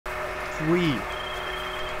3,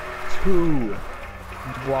 2,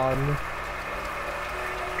 1,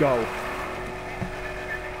 go.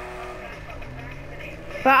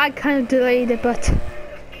 But I kind of delayed it, but...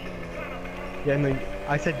 Yeah, no,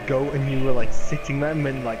 I said go and you were like sitting there and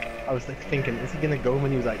then like, I was like thinking, is he gonna go?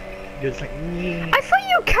 And he was like, you're just like, yeah. I thought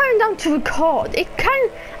you were counting down to record.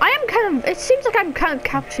 It seems like I'm kind of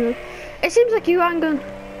capturing. It seems like you aren't going...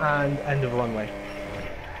 And end of runway.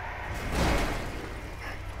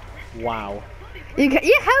 Wow. You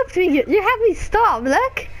helped me. You helped me stop.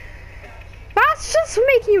 Look. That's just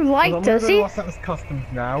making you lighter. See? That was customs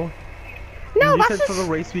now. No, you that's said just... for the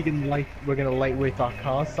race we're gonna lightweight our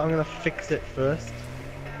cars, so I'm gonna fix it first.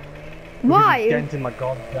 Why? You dented my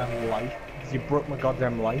goddamn light. Because you broke my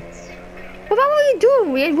goddamn lights. Well, what are you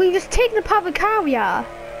doing? We just taking the public car we are.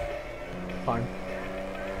 Fine.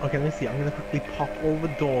 Okay, let me see. I'm gonna quickly pop all the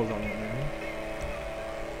doors on it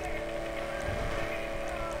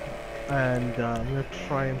now. And I'm gonna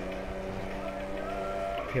try and...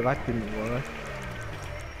 Okay, that didn't work.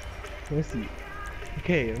 Let me see.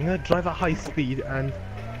 Okay, I'm gonna drive at high speed and...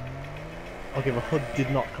 Okay, the hood did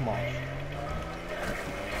not come off.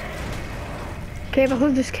 Okay, the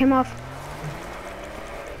hood just came off.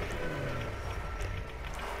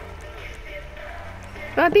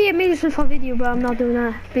 That'd be amusing for video, but I'm not doing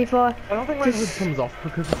that before. I don't think my hood comes off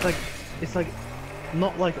because it's like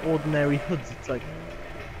not like ordinary hoods. It's like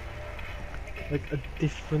a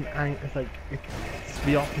different angle. It's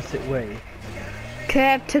the opposite way.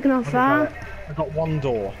 Okay, I've taken off that. I got one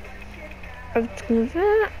door. I've taken off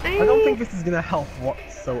that. I don't think this is gonna help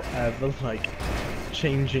whatsoever. Like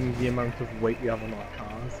changing the amount of weight we have on our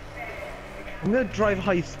cars. I'm gonna drive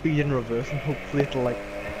high speed in reverse and hopefully it'll like.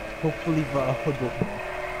 Hopefully the hood will come off.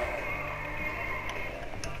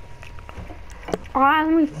 Alright,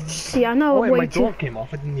 let me see, I know my door came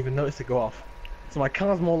off, I didn't even notice it go off. So my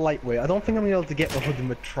car's more lightweight. I don't think I'm gonna be able to get the hood in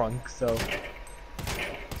the trunk, so...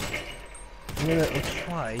 I'm gonna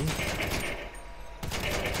try.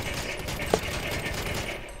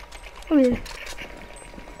 I mean,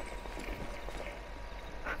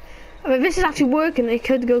 this is actually working, it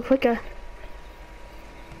could go quicker.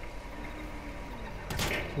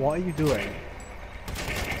 What are you doing?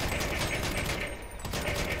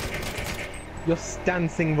 You're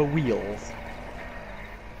stancing the wheels.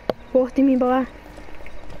 What do you mean by that?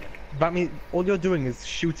 That means all you're doing is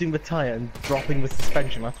shooting the tyre and dropping the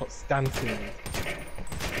suspension. That's what stancing is.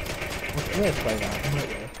 I'm gonna try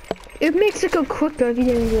that. It makes it go quicker if you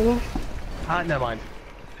didn't do that. Ah, never mind.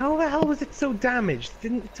 How the hell was it so damaged?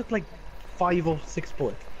 It took like 5 or 6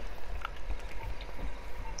 bullets.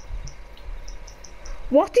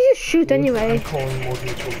 What do you shoot anyway? I'm calling more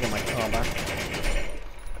neutral to get my car back.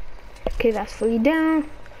 Okay, that's fully down.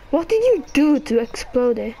 What did you do to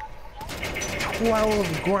explode it?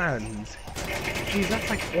 12 grand. Jeez, that's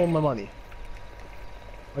like all my money.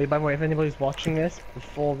 Wait, by the way, if anybody's watching this,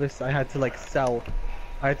 before this I had to like sell.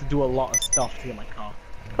 I had to do a lot of stuff to get my car.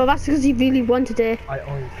 Well, that's because you really wanted it. I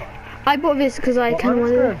own car. I bought this because I kind of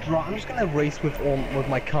wanted it. I'm just gonna race with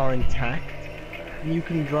my car intact. You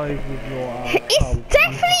can drive with your it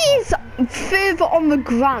definitely is further on the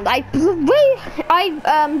ground. I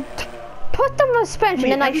put the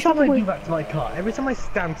suspension and I shot it. Every time I do that to my car, every time I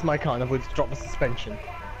stance my car and avoid to drop the suspension,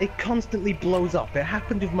 it constantly blows up. It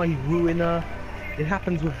happened with my Ruiner. It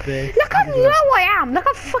happens with this. Look how low I am. Look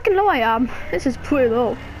how fucking low I am. This is pretty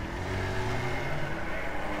low.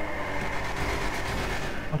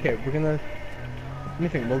 Okay, we're gonna. Let me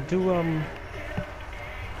think. We'll do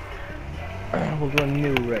we'll do a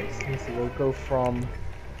new race. Let me see. We'll go from.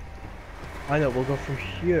 We'll go from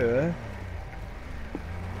here.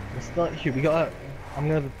 We'll start here. I'm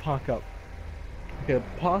gonna park up. Okay,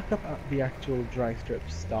 park up at the actual drag strip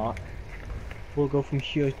start. We'll go from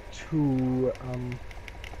here to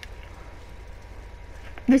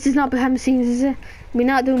This is not behind the scenes, is it? We're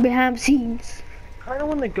not doing behind the scenes. I don't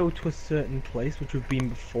want to go to a certain place which we've been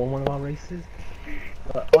before in one of our races.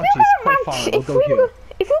 But actually, it's quite far. We'll go here.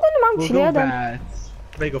 If we're going to Mount here, then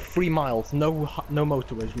there you go. 3 miles. No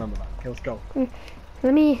motorways. Remember that. Okay, let's go.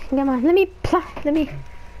 Let me.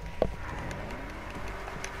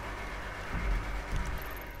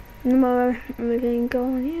 No more. We're gonna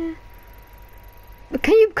go here. But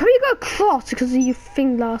can we go across because of your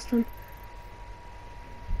thing last time?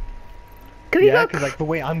 Can we go? Because like the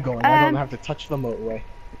way I'm going, I don't have to touch the motorway.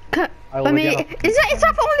 I mean, is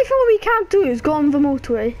that the only thing we can't do is go on the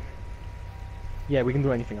motorway? Yeah, we can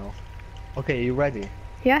do anything else. Okay, are you ready?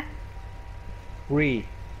 Yeah. 3,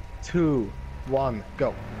 2, 1,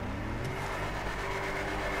 go.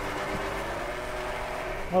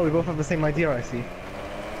 Oh, we both have the same idea, I see.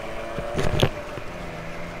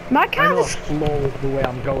 My I car know a is... flaw with the way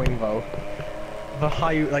I'm going though.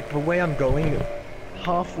 The way I'm going,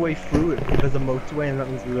 halfway through there's a motorway, and that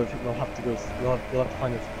means we'll have to go. We'll have to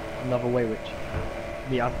find another way,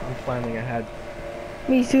 which I'm planning ahead.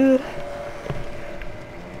 Me too.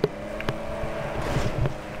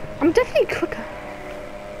 I'm definitely quicker.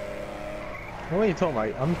 What are you talking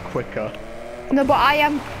about? I'm quicker. No, but I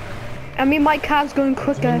am. I mean, my car's going So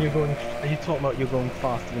quicker. when are you talking about you're going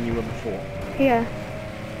faster than you were before? Yeah.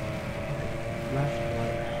 Left,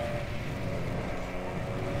 right.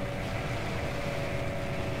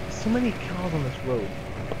 So many cars on this road.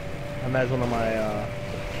 And that's one of my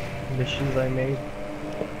missions I made.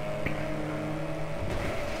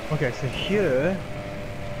 Okay, so here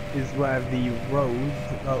is where the road,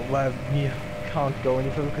 where we can't go any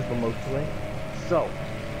further because of the motorway. So,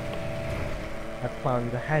 I've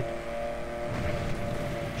planned ahead.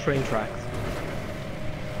 Train tracks.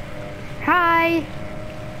 Hi.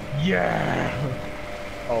 Yeah!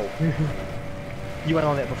 Oh. You went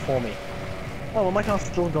on it before me. Oh, well my car's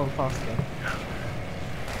still going faster.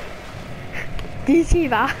 Do you see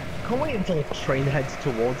that? Can't wait until a train heads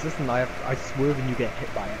towards us and I swerve and you get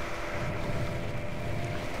hit by it.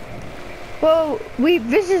 Well,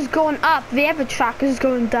 this is going up. The other track is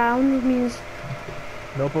going down. It means.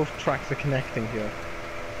 No, both tracks are connecting here.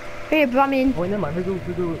 Yeah, but I mean. Oh wait, never mind.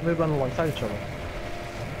 We run alongside each other.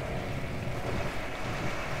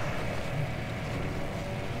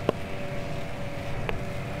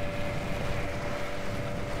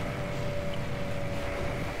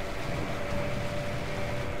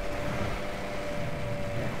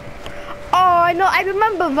 Oh, I know. I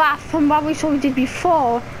remember that from what we did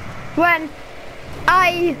before, when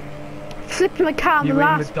I flipped my car You the were in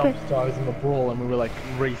last the bit. dumpster, I was in the brawl, and we were like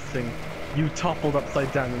racing. You toppled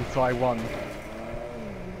upside down, and so I won.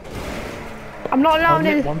 I'm not allowed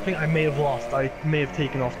in. One thing I may have lost. I may have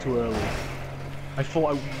taken off too early. I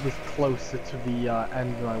thought I was closer to the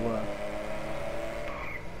end than I were.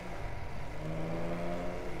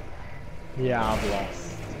 Yeah, I've lost.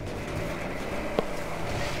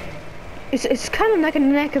 It's kind of neck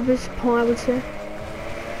and neck at this point, I would say.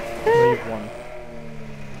 No, you've won.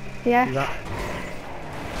 Yeah. See that?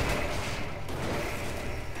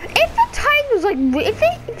 If the tide was like, if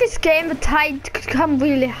in this game the tide could come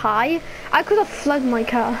really high, I could have flooded my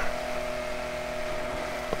car.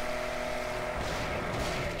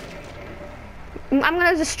 I'm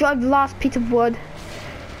gonna destroy the last piece of wood.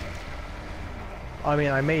 I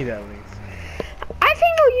mean, I made it at least. I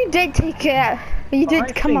think you did take care. You did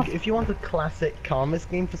I come think off. if you want a classic car in this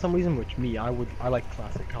game for some reason, which I like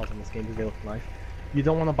classic cars in this game because they look nice. You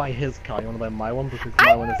don't want to buy his car, you want to buy my one because I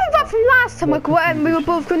my one is. remember that from last time, more like when we were confusion.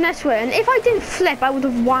 both going this way, and if I didn't flip, I would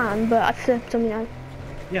have won, but I flipped. I mean,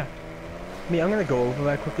 Yeah. I'm gonna go over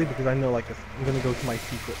there quickly because I know I'm gonna go to my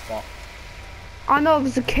secret spot. I know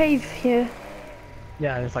there's a cave here.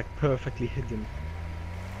 Yeah, and it's like perfectly hidden.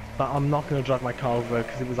 But I'm not gonna drive my car over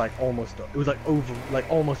because it was like almost over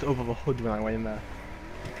the hood when I went in there.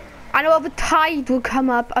 I know the tide will come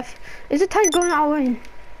up. Is the tide going our way?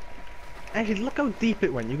 Hey, look how deep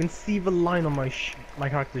it went. You can see the line on my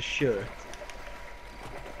character's shirt.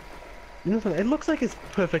 You know something? It looks like it's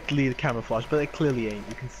perfectly camouflaged, but it clearly ain't.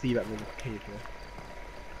 You can see that little cave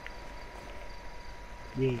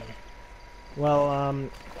here. Yeah. Well,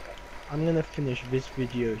 I'm gonna finish this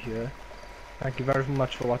video here. Thank you very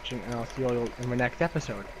much for watching, and I'll see you all in the next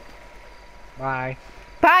episode. Bye.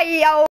 Bye, yo.